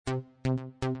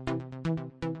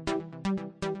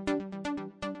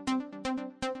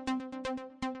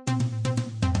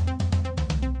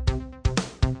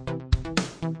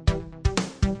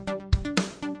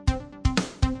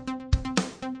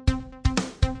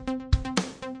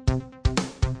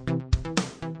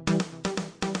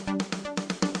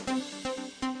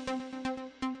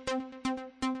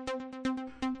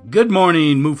Good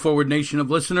morning, Move Forward Nation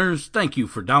of listeners. Thank you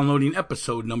for downloading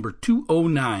episode number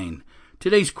 209.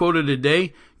 Today's quote of the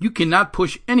day, "You cannot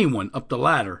push anyone up the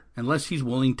ladder unless he's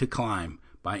willing to climb,"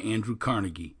 by Andrew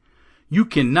Carnegie. You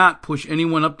cannot push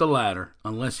anyone up the ladder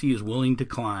unless he is willing to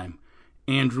climb.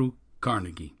 Andrew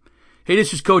Carnegie. Hey,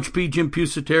 this is Coach P, Jim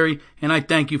Pusateri, and I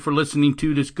thank you for listening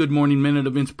to this Good Morning Minute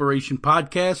of Inspiration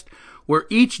podcast, where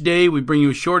each day we bring you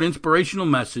a short inspirational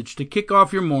message to kick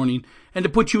off your morning and to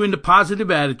put you into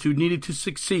positive attitude needed to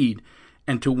succeed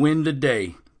and to win the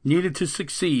day. Needed to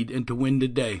succeed and to win the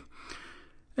day.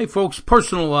 Hey, folks,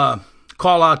 personal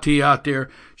call out to you out there.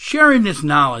 Sharing this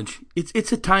knowledge,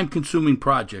 it's a time-consuming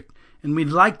project, and we'd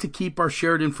like to keep our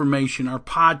shared information, our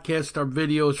podcast, our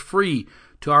videos free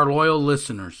to our loyal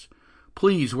listeners.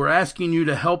 Please, we're asking you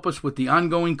to help us with the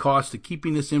ongoing cost of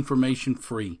keeping this information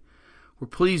free. We're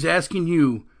please asking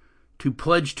you to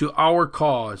pledge to our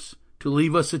cause, to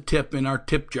leave us a tip in our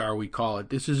tip jar, we call it.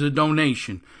 This is a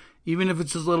donation. Even if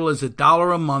it's as little as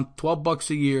 $1 a month, $12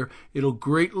 a year, it'll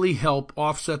greatly help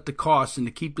offset the cost and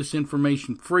to keep this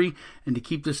information free and to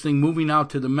keep this thing moving out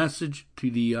to the message, to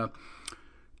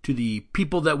the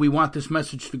people that we want this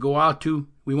message to go out to.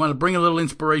 We want to bring a little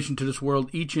inspiration to this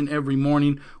world each and every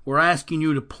morning. We're asking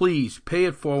you to please pay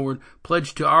it forward,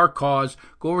 pledge to our cause.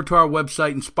 Go over to our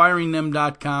website,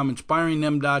 inspiringthem.com.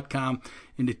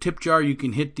 In the tip jar, you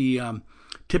can hit the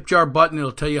tip jar button.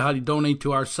 It'll tell you how to donate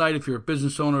to our site. If you're a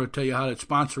business owner, it'll tell you how to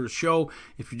sponsor a show.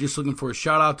 If you're just looking for a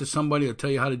shout out to somebody, it'll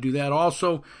tell you how to do that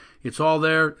also. It's all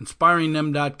there,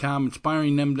 inspiringthem.com.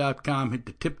 Hit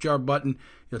the tip jar button.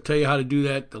 It'll tell you how to do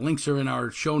that. The links are in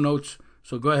our show notes.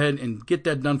 So go ahead and get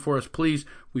that done for us, please.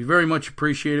 We very much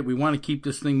appreciate it. We want to keep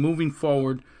this thing moving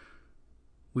forward.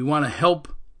 We want to help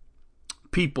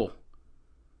people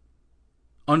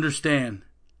understand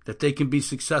that they can be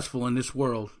successful in this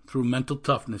world through mental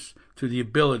toughness, through the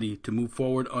ability to move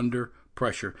forward under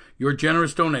pressure. Your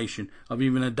generous donation of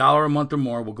even $1 a month or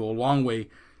more will go a long way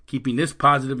keeping this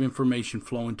positive information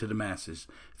flowing to the masses.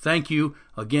 Thank you.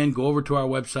 Again, go over to our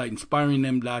website,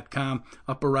 inspiringthem.com.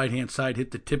 Upper right-hand side,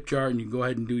 hit the tip jar, and you can go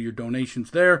ahead and do your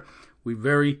donations there. We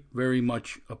very, very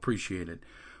much appreciate it.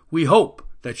 We hope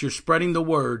that you're spreading the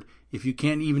word. If you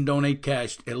can't even donate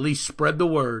cash, at least spread the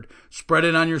word. Spread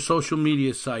it on your social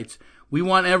media sites. We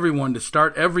want everyone to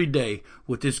start every day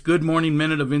with this Good Morning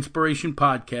Minute of Inspiration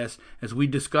podcast as we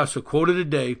discuss a quote of the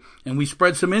day and we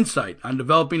spread some insight on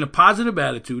developing a positive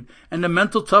attitude and the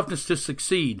mental toughness to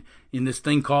succeed in this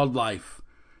thing called life.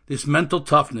 This mental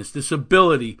toughness, this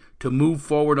ability to move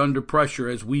forward under pressure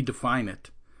as we define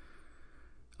it.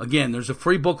 Again, there's a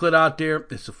free booklet out there.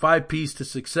 It's a 5 P's to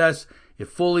Success. It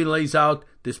fully lays out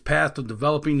this path of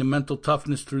developing the mental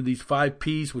toughness through these 5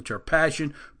 P's, which are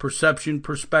passion, perception,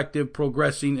 perspective,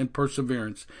 progressing, and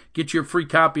perseverance. Get your free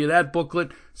copy of that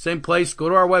booklet. Same place. Go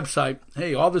to our website.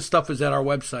 Hey, all this stuff is at our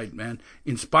website, man.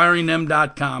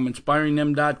 Inspiringthem.com.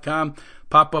 Inspiringthem.com.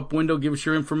 Pop-up window. Give us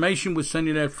your information. We'll send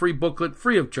you that free booklet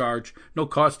free of charge. No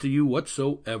cost to you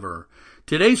whatsoever.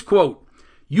 Today's quote,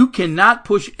 "You cannot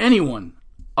push anyone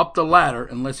up the ladder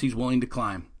unless he's willing to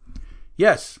climb."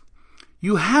 Yes.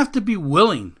 You have to be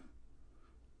willing.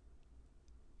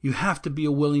 You have to be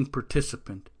a willing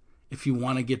participant if you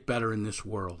want to get better in this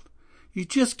world. You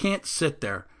just can't sit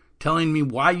there telling me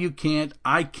why you can't,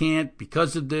 I can't,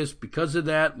 because of this, because of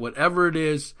that, whatever it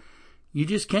is. You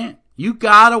just can't. You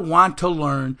gotta want to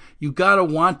learn. You gotta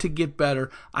want to get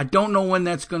better. I don't know when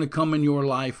that's going to come in your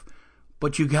life,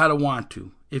 but you gotta want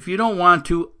to. If you don't want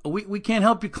to, we can't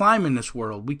help you climb in this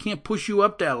world. We can't push you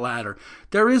up that ladder.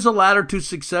 There is a ladder to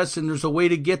success, and there's a way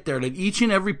to get there, that each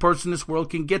and every person in this world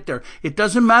can get there. It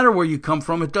doesn't matter where you come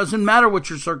from. It doesn't matter what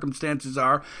your circumstances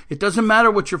are. It doesn't matter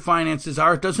what your finances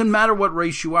are. It doesn't matter what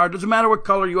race you are. It doesn't matter what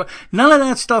color you are. None of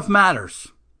that stuff matters.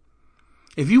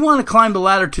 If you want to climb the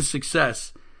ladder to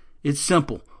success, it's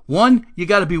simple. One, you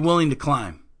got to be willing to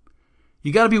climb.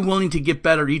 You got to be willing to get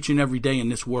better each and every day in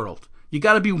this world. You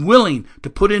got to be willing to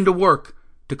put into work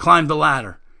to climb the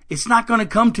ladder. It's not going to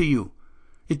come to you.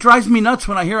 It drives me nuts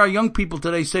when I hear our young people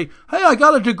today say, "Hey, I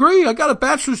got a degree. I got a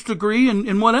bachelor's degree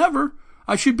in whatever.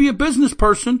 I should be a business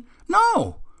person."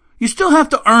 No. You still have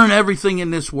to earn everything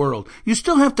in this world. You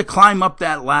still have to climb up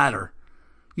that ladder.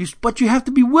 But you have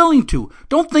to be willing to.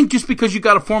 Don't think just because you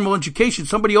got a formal education,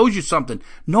 somebody owes you something.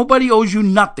 Nobody owes you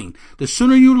nothing. The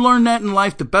sooner you learn that in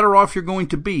life, the better off you're going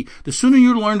to be. The sooner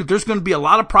you learn that there's going to be a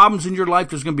lot of problems in your life,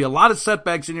 there's going to be a lot of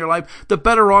setbacks in your life, the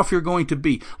better off you're going to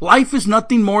be. Life is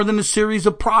nothing more than a series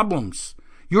of problems.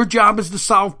 Your job is to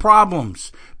solve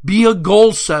problems. Be a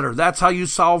goal setter. That's how you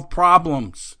solve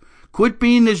problems. Quit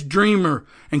being this dreamer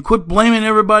and quit blaming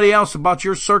everybody else about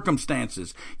your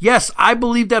circumstances. Yes, I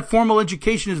believe that formal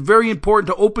education is very important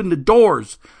to open the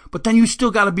doors, but then you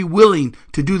still got to be willing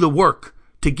to do the work,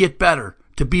 to get better,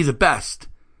 to be the best.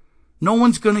 No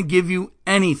one's going to give you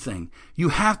anything. You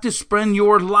have to spend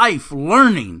your life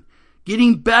learning,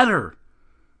 getting better.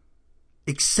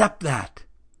 Accept that.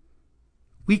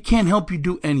 We can't help you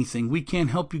do anything. We can't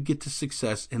help you get to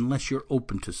success unless you're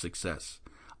open to success.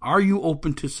 Are you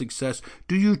open to success?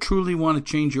 Do you truly want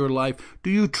to change your life? Do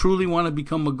you truly want to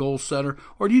become a goal setter?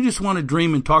 Or do you just want to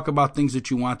dream and talk about things that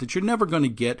you want that you're never going to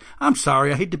get? I'm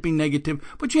sorry, I hate to be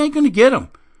negative, but you ain't going to get them.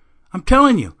 I'm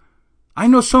telling you. I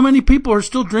know so many people are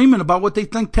still dreaming about what they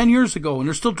think 10 years ago, and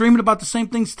they're still dreaming about the same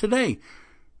things today.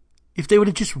 If they would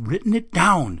have just written it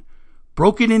down,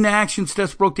 broke it into action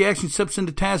steps, broke the action steps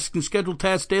into tasks and scheduled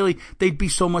tasks daily, they'd be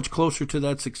so much closer to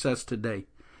that success today.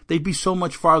 They'd be so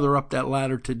much farther up that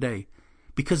ladder today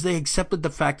because they accepted the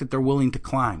fact that they're willing to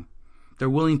climb. They're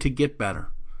willing to get better.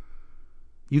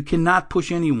 You cannot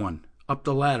push anyone up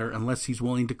the ladder unless he's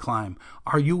willing to climb.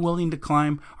 Are you willing to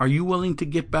climb? Are you willing to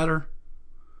get better?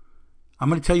 I'm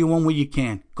going to tell you one way you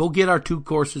can. Go get our 2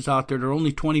 courses out there. They're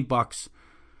only $20.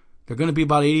 They're going to be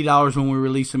about $80 when we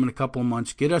release them in a couple of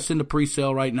months. Get us into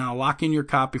pre-sale right now. Lock in your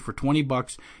copy for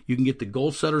 $20. You can get the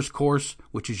Goal Setters course,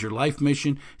 which is your life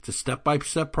mission. It's a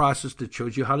step-by-step process that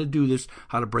shows you how to do this,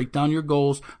 how to break down your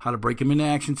goals, how to break them into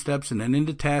action steps, and then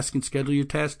into tasks and schedule your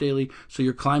tasks daily so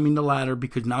you're climbing the ladder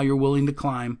because now you're willing to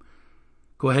climb.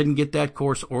 Go ahead and get that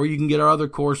course, or you can get our other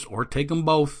course, or take them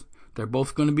both. They're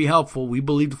both going to be helpful. We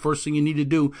believe the first thing you need to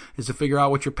do is to figure out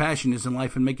what your passion is in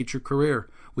life and make it your career.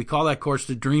 We call that course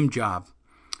the Dream Job,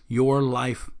 your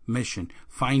life mission,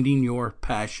 finding your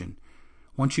passion.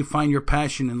 Once you find your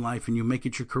passion in life and you make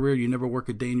it your career, you never work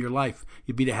a day in your life.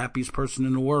 You'd be the happiest person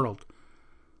in the world.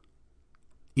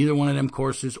 Either one of them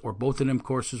courses or both of them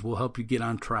courses will help you get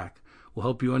on track, will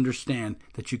help you understand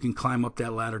that you can climb up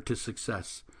that ladder to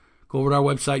success. Go over to our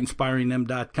website,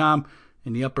 inspiringthem.com.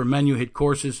 In the upper menu, hit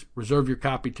courses. Reserve your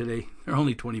copy today. They're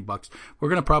only $20. We're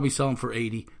going to probably sell them for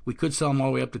 $80. We could sell them all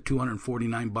the way up to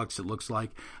 $249, it looks like.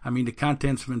 I mean, the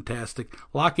content's fantastic.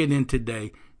 Lock it in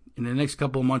today. In the next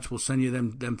couple of months, we'll send you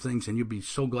them things, and you'll be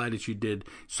so glad that you did.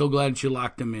 So glad that you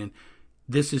locked them in.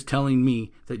 This is telling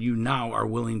me that you now are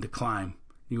willing to climb.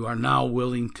 You are now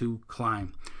willing to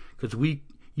climb. Because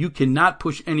you cannot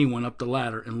push anyone up the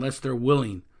ladder unless they're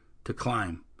willing to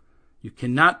climb. You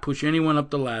cannot push anyone up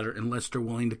the ladder unless they're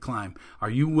willing to climb. Are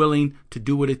you willing to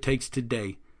do what it takes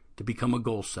today to become a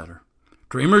goal setter?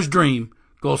 Dreamers dream,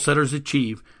 goal setters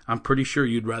achieve. I'm pretty sure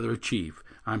you'd rather achieve.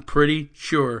 I'm pretty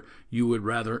sure you would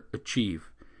rather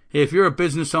achieve. Hey, if you're a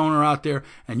business owner out there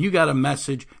and you got a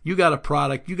message, you got a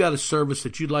product, you got a service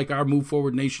that you'd like our Move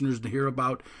Forward Nationers to hear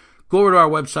about, go over to our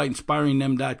website,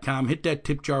 inspiringthem.com, hit that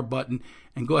tip jar button,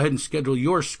 and go ahead and schedule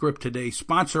your script today.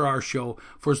 Sponsor our show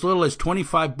for as little as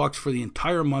 $25 for the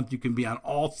entire month. You can be on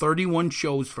all 31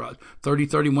 shows, for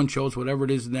 31 shows, whatever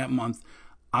it is in that month,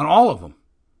 on all of them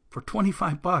for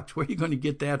 $25. Where are you going to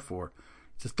get that for?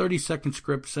 It's a 30-second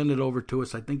script. Send it over to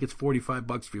us. I think it's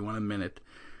 $45 if you want a minute.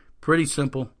 Pretty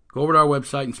simple. Go over to our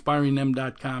website,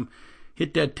 inspiringthem.com,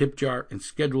 hit that tip jar, and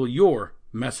schedule your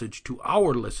message to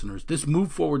our listeners, this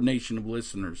Move Forward Nation of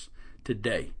listeners,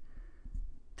 today.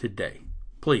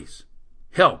 Please,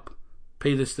 help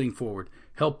pay this thing forward.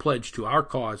 Help pledge to our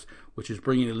cause, which is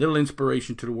bringing a little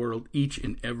inspiration to the world each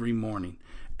and every morning.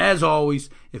 As always,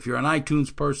 if you're an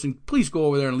iTunes person, please go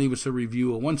over there and leave us a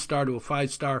review, a 1-star to a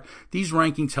 5-star. These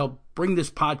rankings help bring this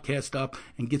podcast up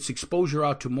and gets exposure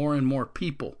out to more and more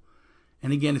people.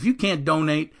 And again, if you can't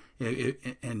donate,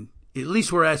 and at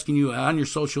least we're asking you on your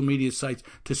social media sites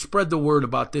to spread the word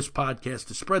about this podcast,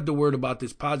 to spread the word about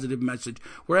this positive message.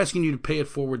 We're asking you to pay it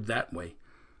forward that way.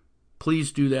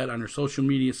 Please do that on your social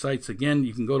media sites. Again,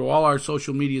 you can go to all our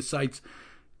social media sites,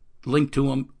 link to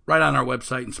them right on our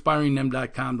website,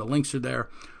 inspiringthem.com. The links are there.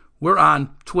 We're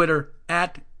on Twitter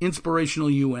at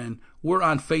InspirationalUN. We're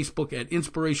on Facebook at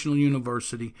Inspirational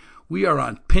University. We are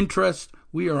on Pinterest.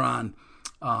 We are on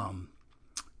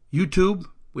YouTube.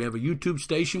 We have a YouTube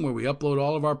station where we upload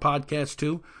all of our podcasts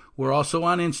to. We're also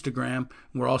on Instagram.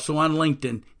 We're also on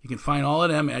LinkedIn. You can find all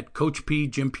of them at Coach P,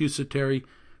 Jim Pusateri.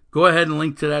 Go ahead and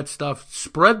link to that stuff.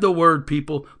 Spread the word,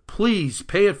 people. Please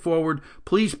pay it forward.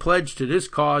 Please pledge to this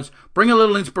cause. Bring a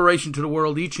little inspiration to the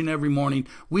world each and every morning.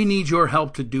 We need your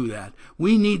help to do that.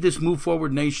 We need this Move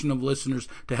Forward Nation of listeners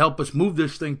to help us move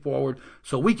this thing forward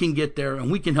so we can get there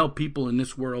and we can help people in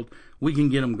this world. We can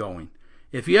get them going.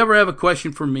 If you ever have a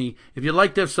question for me, if you'd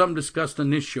like to have something discussed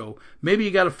on this show, maybe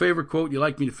you got a favorite quote you'd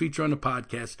like me to feature on the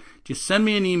podcast, just send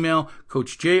me an email,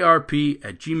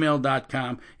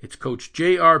 coachjrp@gmail.com. It's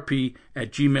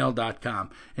coachjrp@gmail.com.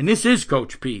 And this is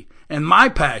Coach P. And my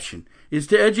passion is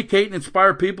to educate and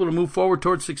inspire people to move forward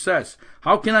towards success.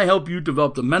 How can I help you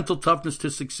develop the mental toughness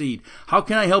to succeed? How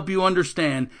can I help you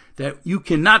understand that you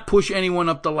cannot push anyone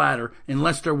up the ladder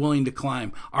unless they're willing to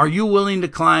climb? Are you willing to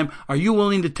climb? Are you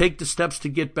willing to take the steps to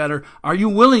get better? Are you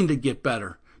willing to get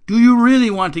better? Do you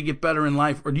really want to get better in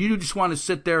life, or do you just want to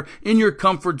sit there in your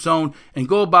comfort zone and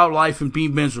go about life and be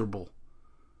miserable?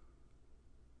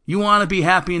 You want to be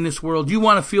happy in this world. You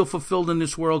want to feel fulfilled in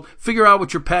this world. Figure out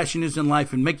what your passion is in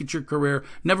life and make it your career.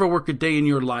 Never work a day in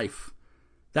your life.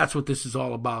 That's what this is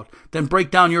all about. Then break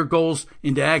down your goals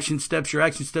into action steps, your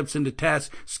action steps into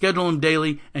tasks, schedule them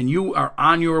daily, and you are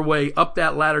on your way up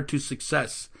that ladder to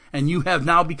success. And you have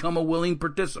now become a willing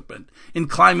participant in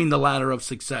climbing the ladder of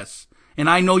success. And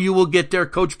I know you will get there.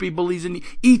 Coach P believes in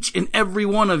each and every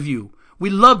one of you. We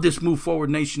love this Move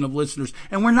Forward nation of listeners,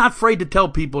 and we're not afraid to tell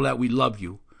people that we love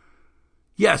you.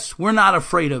 Yes, we're not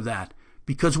afraid of that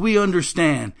because we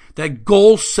understand that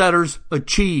goal setters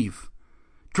achieve.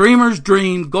 Dreamers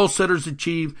dream, goal setters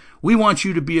achieve. We want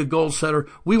you to be a goal setter.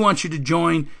 We want you to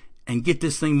join and get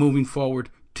this thing moving forward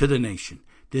to the nation.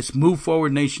 This Move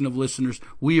Forward nation of listeners,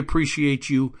 we appreciate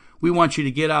you. We want you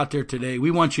to get out there today. We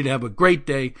want you to have a great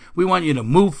day. We want you to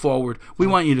move forward. We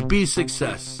want you to be a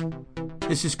success.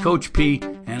 This is Coach P,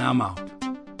 and I'm out.